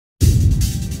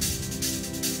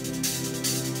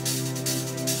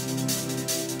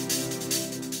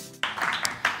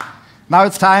Now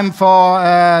it's time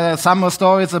for some more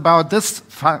stories about this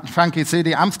funky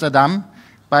city, Amsterdam,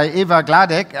 by Eva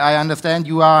Gladek. I understand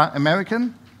you are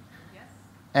American? Yes.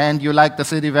 And you like the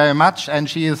city very much, and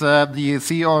she is the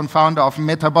CEO and founder of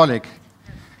Metabolic.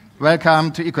 Yes,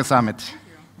 welcome to Ecosummit. Thank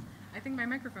you. I think my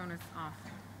microphone is off.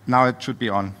 Now it should be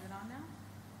on. Is it on now?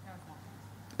 No, it's not.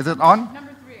 Is it on?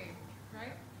 Number 3,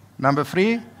 right? Number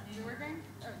 3? Is it working?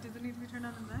 Oh, does it need to be turned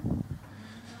on in that? No.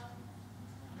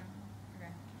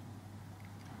 Okay.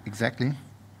 Exactly.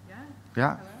 Yeah?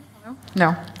 Yeah. Hello?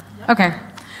 No. Okay.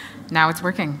 Now it's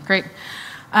working. Great.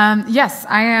 Yes,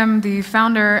 I am the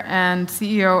founder and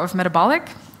CEO of Metabolic.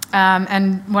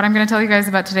 And what I'm going to tell you guys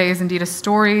about today is indeed a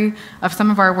story of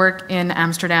some of our work in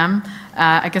Amsterdam.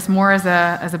 I guess more as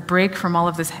a break from all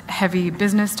of this heavy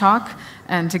business talk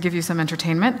and to give you some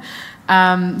entertainment.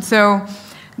 So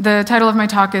the title of my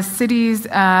talk is Cities,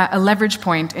 a Leverage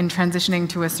Point in Transitioning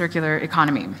to a Circular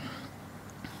Economy.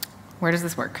 Where does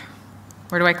this work?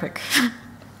 Where do I click?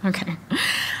 Okay.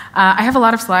 I have a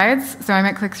lot of slides, so I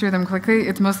might click through them quickly.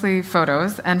 It's mostly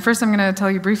photos. And first I'm going to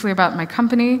tell you briefly about my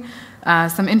company,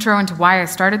 some intro into why I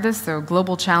started this, so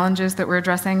global challenges that we're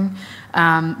addressing,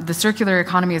 the circular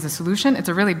economy as a solution. It's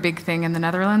a really big thing in the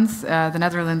Netherlands. The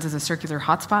Netherlands is a circular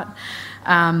hotspot.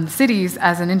 Cities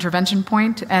as an intervention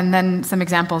point, and then some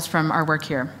examples from our work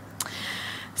here.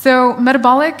 So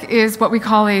Metabolic is what we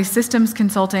call a systems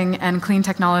consulting and clean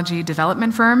technology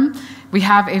development firm. We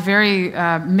have a very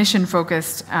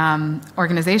mission-focused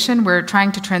organization. We're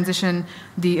trying to transition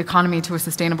the economy to a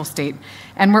sustainable state.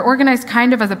 And we're organized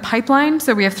kind of as a pipeline.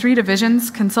 So we have 3 divisions: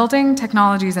 consulting,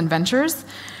 technologies, and ventures.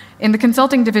 In the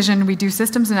consulting division, we do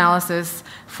systems analysis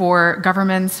for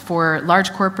governments, for large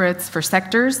corporates, for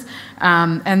sectors.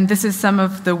 And this is some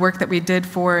of the work that we did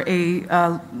for a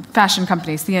fashion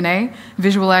company, CNA,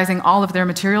 visualizing all of their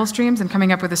material streams and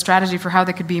coming up with a strategy for how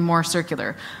they could be more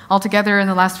circular. Altogether, in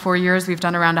the last 4 years, we've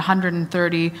done around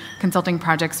 130 consulting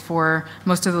projects for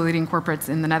most of the leading corporates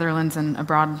in the Netherlands and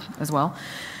abroad as well.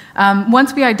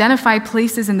 Once we identify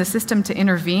places in the system to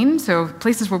intervene, so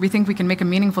places where we think we can make a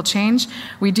meaningful change,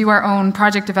 we do our own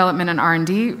project development and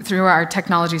R&D through our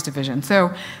technologies division.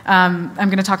 So I'm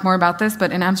going to talk more about this,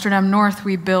 but in Amsterdam North,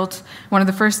 we built one of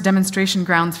the first demonstration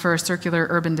grounds for circular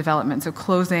urban development, so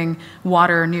closing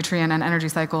water, nutrient, and energy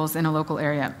cycles in a local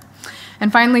area.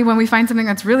 And finally, when we find something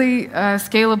that's really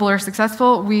scalable or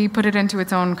successful, we put it into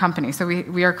its own company. So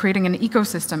we are creating an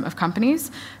ecosystem of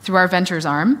companies through our ventures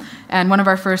arm. And one of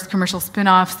our first commercial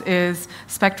spin-offs is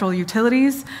Spectral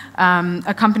Utilities,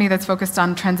 a company that's focused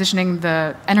on transitioning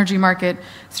the energy market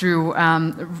through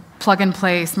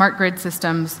plug-and-play smart grid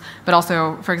systems, but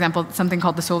also, for example, something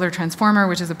called the solar transformer,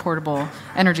 which is a portable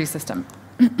energy system.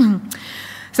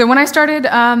 So when I started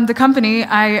the company,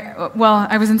 I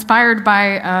was inspired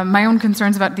by my own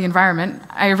concerns about the environment.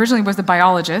 I originally was a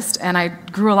biologist, and I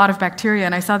grew a lot of bacteria,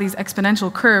 and I saw these exponential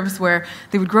curves where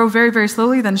they would grow very, very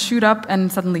slowly, then shoot up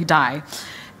and suddenly die.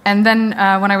 And then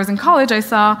when I was in college, I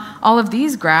saw all of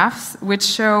these graphs, which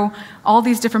show all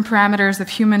these different parameters of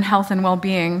human health and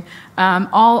well-being,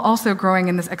 all also growing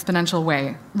in this exponential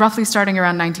way, roughly starting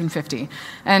around 1950.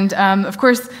 And of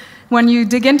course, when you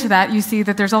dig into that, you see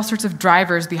that there's all sorts of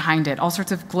drivers behind it, all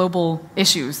sorts of global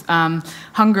issues.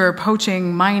 Hunger,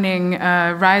 poaching, mining,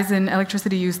 rise in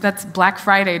electricity use. That's Black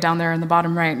Friday down there in the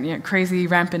bottom right, crazy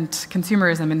rampant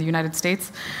consumerism in the United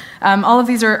States. All of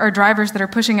these are drivers that are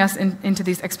pushing us into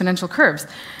these exponential curves.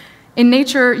 In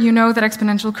nature, you know that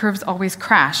exponential curves always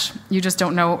crash. You just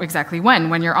don't know exactly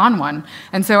when you're on one.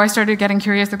 And so I started getting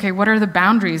curious, okay, what are the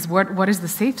boundaries? What is the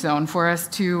safe zone for us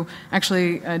to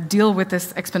actually deal with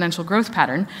this exponential growth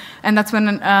pattern? And that's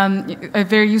when a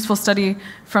very useful study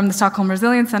from the Stockholm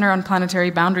Resilience Center on planetary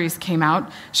boundaries came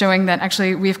out, showing that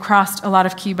actually we've crossed a lot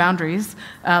of key boundaries,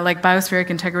 like biospheric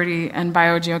integrity and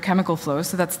biogeochemical flows,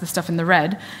 so that's the stuff in the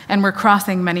red, and we're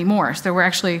crossing many more. So we're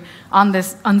actually on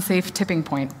this unsafe tipping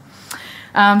point.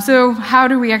 So how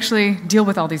do we actually deal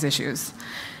with all these issues?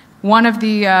 One of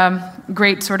the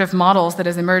great sort of models that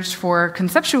has emerged for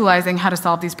conceptualizing how to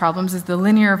solve these problems is the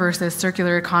linear versus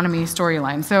circular economy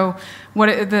storyline. So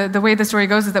the way the story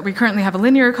goes is that we currently have a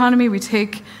linear economy. We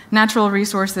take natural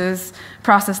resources,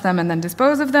 process them, and then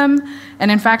dispose of them.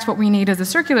 And in fact, what we need is a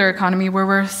circular economy where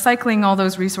we're cycling all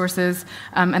those resources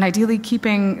and ideally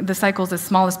keeping the cycles as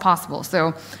small as possible.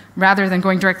 So rather than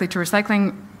going directly to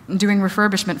recycling, doing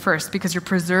refurbishment first, because you're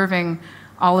preserving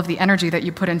all of the energy that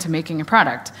you put into making a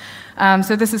product.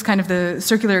 So this is kind of the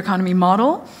circular economy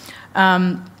model.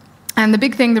 And the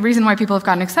big thing, the reason why people have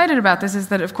gotten excited about this is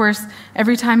that, of course,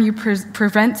 every time you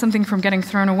prevent something from getting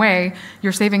thrown away,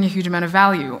 you're saving a huge amount of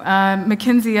value.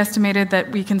 McKinsey estimated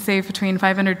that we can save between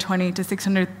 520 to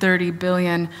 630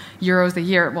 billion euros a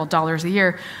year, well, dollars a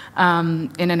year,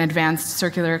 in an advanced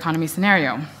circular economy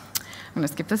scenario. I'm going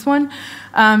to skip this one.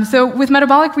 So with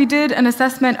Metabolic, we did an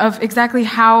assessment of exactly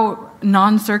how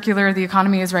non-circular the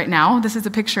economy is right now. This is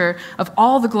a picture of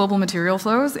all the global material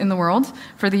flows in the world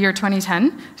for the year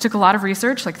 2010. It took a lot of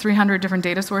research, like 300 different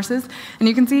data sources. And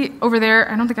you can see over there,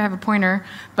 I don't think I have a pointer,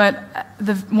 but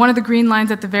one of the green lines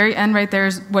at the very end right there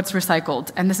is what's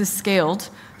recycled. And this is scaled.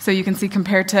 So you can see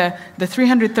compared to the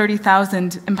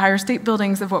 330,000 Empire State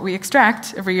Buildings of what we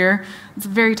extract every year, it's a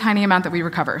very tiny amount that we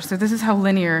recover. So this is how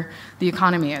linear the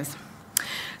economy is.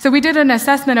 So we did an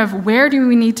assessment of where do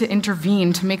we need to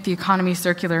intervene to make the economy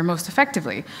circular most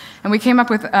effectively. And we came up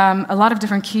with a lot of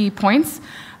different key points.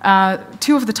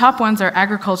 Two of the top ones are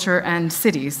agriculture and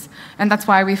cities. And that's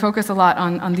why we focus a lot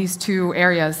on these two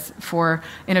areas for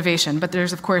innovation. But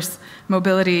there's, of course,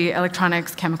 mobility,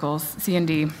 electronics, chemicals,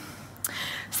 C&D.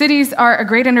 Cities are a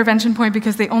great intervention point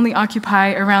because they only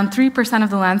occupy around 3% of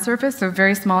the land surface, so a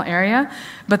very small area,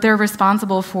 but they're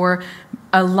responsible for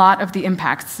a lot of the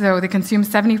impacts. So they consume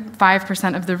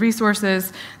 75% of the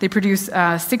resources, they produce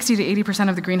 60 to 80%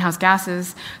 of the greenhouse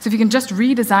gases. So if you can just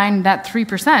redesign that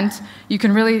 3%, you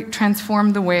can really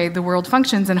transform the way the world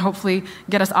functions and hopefully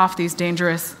get us off these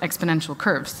dangerous exponential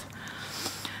curves.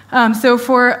 So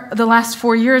for the last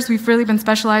 4 years, we've really been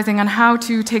specializing on how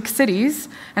to take cities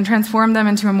and transform them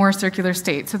into a more circular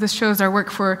state. So this shows our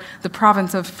work for the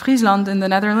province of Friesland in the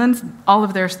Netherlands, all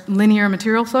of their linear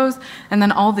material flows, and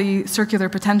then all the circular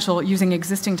potential using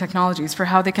existing technologies for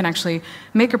how they can actually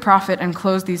make a profit and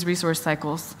close these resource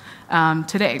cycles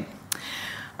today.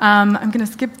 I'm going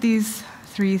to skip these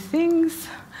 3 things.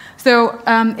 So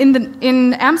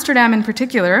in Amsterdam in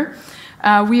particular,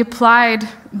 we applied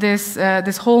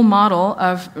this whole model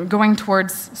of going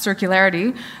towards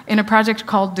circularity in a project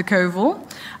called De Ceuvel.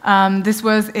 This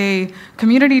was a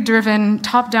community-driven,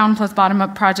 top-down plus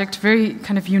bottom-up project, very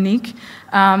kind of unique,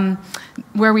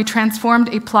 where we transformed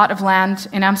a plot of land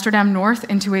in Amsterdam North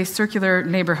into a circular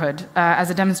neighborhood as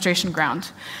a demonstration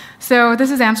ground. So this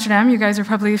is Amsterdam. You guys are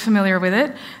probably familiar with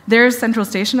it. There's Central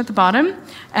Station at the bottom,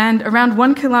 and around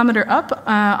 1 kilometer up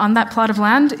on that plot of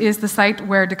land is the site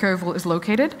where De Ceuvel is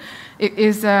located.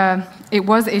 It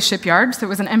was a shipyard, so it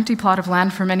was an empty plot of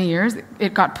land for many years.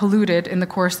 It got polluted in the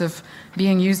course of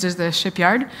being used as a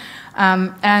shipyard,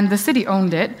 and the city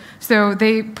owned it. So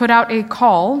they put out a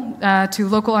call to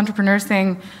local entrepreneurs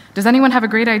saying, does anyone have a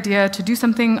great idea to do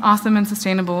something awesome and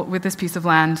sustainable with this piece of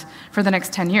land for the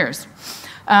next 10 years?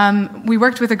 We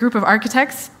worked with a group of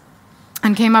architects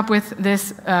and came up with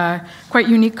this quite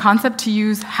unique concept to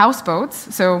use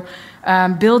houseboats, so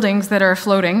buildings that are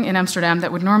floating in Amsterdam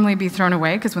that would normally be thrown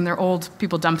away, because when they're old,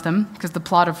 people dump them, because the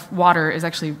plot of water is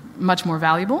actually much more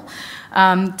valuable,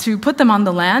 to put them on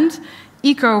the land,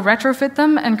 eco-retrofit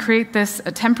them, and create this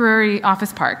temporary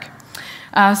office park.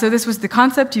 So this was the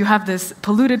concept. You have this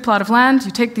polluted plot of land,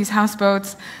 you take these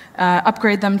houseboats,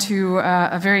 upgrade them to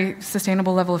a very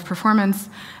sustainable level of performance,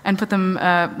 and put them,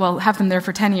 have them there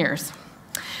for 10 years.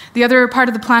 The other part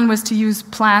of the plan was to use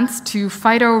plants to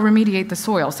phytoremediate the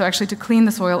soil, so actually to clean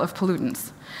the soil of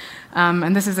pollutants.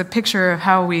 And this is a picture of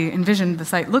how we envisioned the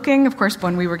site looking, of course,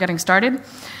 when we were getting started.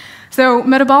 So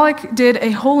Metabolic did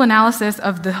a whole analysis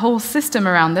of the whole system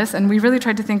around this, and we really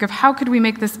tried to think of how could we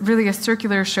make this really a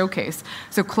circular showcase.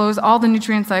 So close all the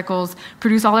nutrient cycles,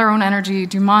 produce all our own energy,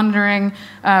 do monitoring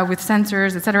with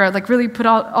sensors, et cetera, like really put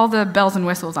all the bells and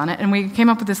whistles on it. And we came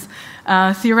up with this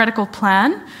theoretical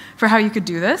plan for how you could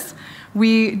do this.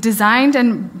 We designed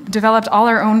and developed all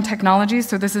our own technologies.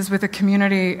 So this is with a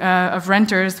community of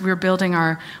renters. We're building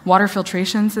our water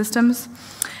filtration systems.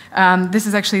 This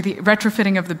is actually the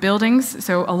retrofitting of the buildings.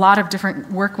 So a lot of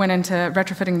different work went into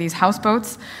retrofitting these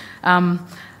houseboats. I'm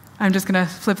just going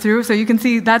to flip through. So you can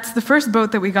see that's the first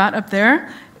boat that we got up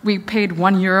there. We paid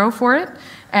 €1 for it.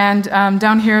 And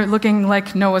down here, looking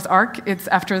like Noah's Ark, it's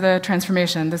after the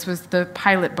transformation. This was the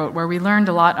pilot boat where we learned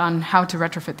a lot on how to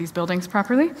retrofit these buildings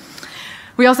properly.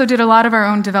 We also did a lot of our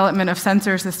own development of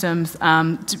sensor systems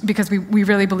because we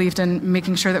really believed in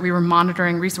making sure that we were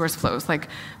monitoring resource flows like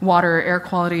water, air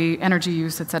quality, energy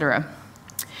use, et cetera.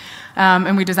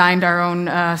 And we designed our own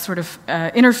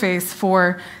interface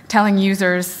for telling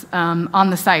users on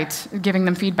the site, giving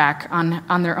them feedback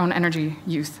on their own energy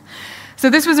use. So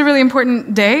this was a really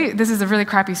important day. This is a really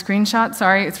crappy screenshot.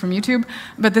 Sorry, it's from YouTube.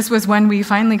 But this was when we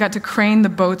finally got to crane the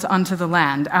boats onto the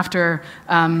land after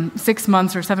 6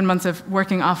 months or 7 months of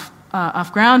working off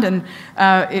off ground, and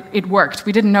it worked.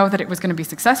 We didn't know that it was going to be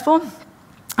successful.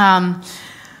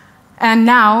 And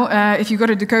now, if you go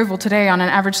to De Ceuvel today on an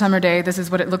average summer day, this is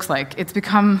what it looks like. It's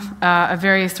become a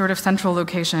very sort of central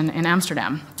location in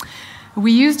Amsterdam.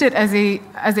 We used it as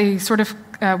a sort of,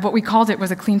 what we called it was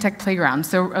a clean tech playground,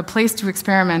 so a place to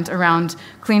experiment around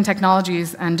clean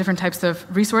technologies and different types of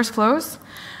resource flows.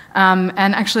 And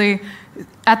actually,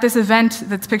 at this event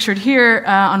that's pictured here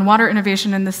on water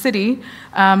innovation in the city,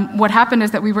 what happened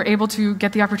is that we were able to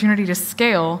get the opportunity to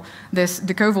scale this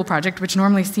De Ceuvel project, which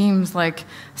normally seems like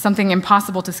something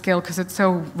impossible to scale because it's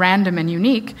so random and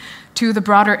unique, to the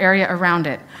broader area around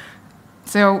it.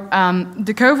 So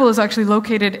De Ceuvel is actually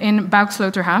located in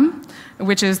Amsterdam,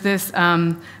 which is this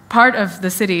part of the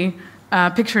city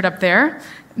pictured up there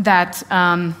that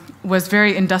was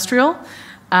very industrial.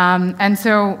 And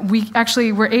so we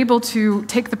actually were able to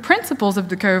take the principles of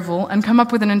De Ceuvel and come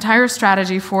up with an entire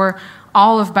strategy for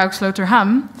all of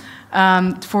Amsterdam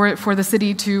for the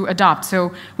city to adopt.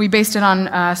 So we based it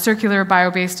on circular,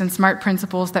 bio-based, and smart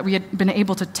principles that we had been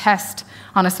able to test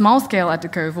on a small scale at De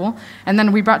Ceuvel. And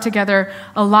then we brought together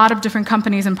a lot of different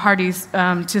companies and parties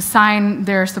to sign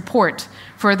their support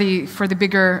for the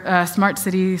bigger smart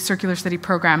city, circular city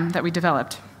program that we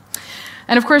developed.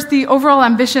 And of course, the overall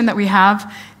ambition that we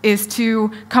have is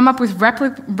to come up with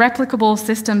replicable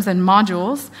systems and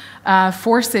modules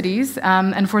for cities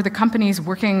and for the companies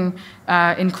working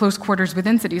in close quarters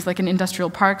within cities, like in industrial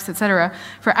parks, et cetera,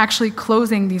 for actually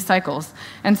closing these cycles.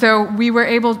 And so we were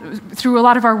able, through a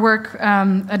lot of our work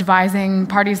advising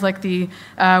parties like the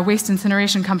waste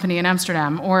incineration company in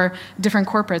Amsterdam or different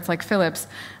corporates like Philips,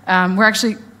 we're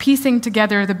actually piecing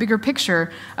together the bigger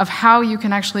picture of how you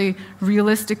can actually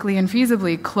realistically and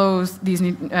feasibly close these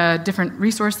different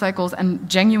resource cycles and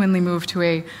genuinely move to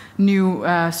a new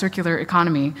circular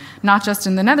economy, not just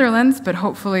in the Netherlands, but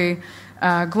hopefully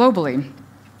globally.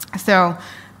 So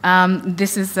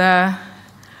this is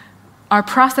our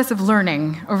process of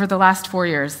learning over the last 4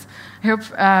 years. I hope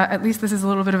at least this is a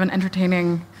little bit of an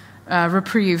entertaining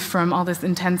reprieve from all this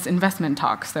intense investment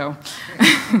talk. So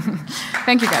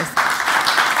thank you, guys.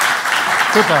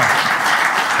 Super.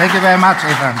 Thank you very much,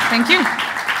 Eva. Thank you.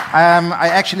 I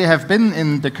actually have been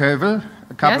in De Ceuvel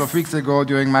a couple of weeks ago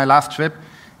during my last trip,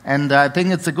 and I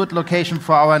think it's a good location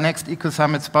for our next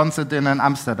Ecosummit sponsored dinner in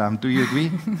Amsterdam. Do you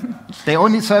agree? They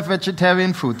only serve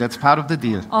vegetarian food. That's part of the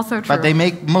deal. Also true. But they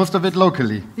make most of it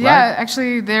locally. Yeah, right?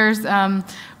 actually,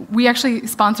 we actually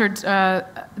sponsored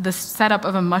the setup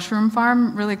of a mushroom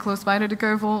farm really close by to De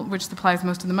Ceuvel, which supplies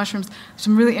most of the mushrooms.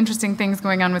 Some really interesting things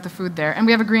going on with the food there. And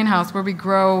we have a greenhouse where we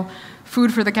grow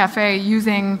food for the cafe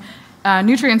using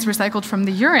nutrients recycled from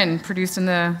the urine produced on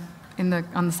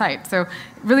the site. So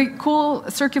really cool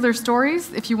circular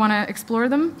stories if you want to explore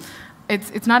them.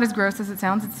 It's not as gross as it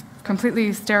sounds. It's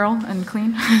completely sterile and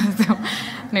clean. So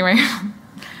anyway.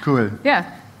 Cool. Yeah.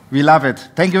 We love it.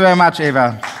 Thank you very much,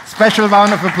 Eva. Special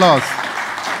round of applause.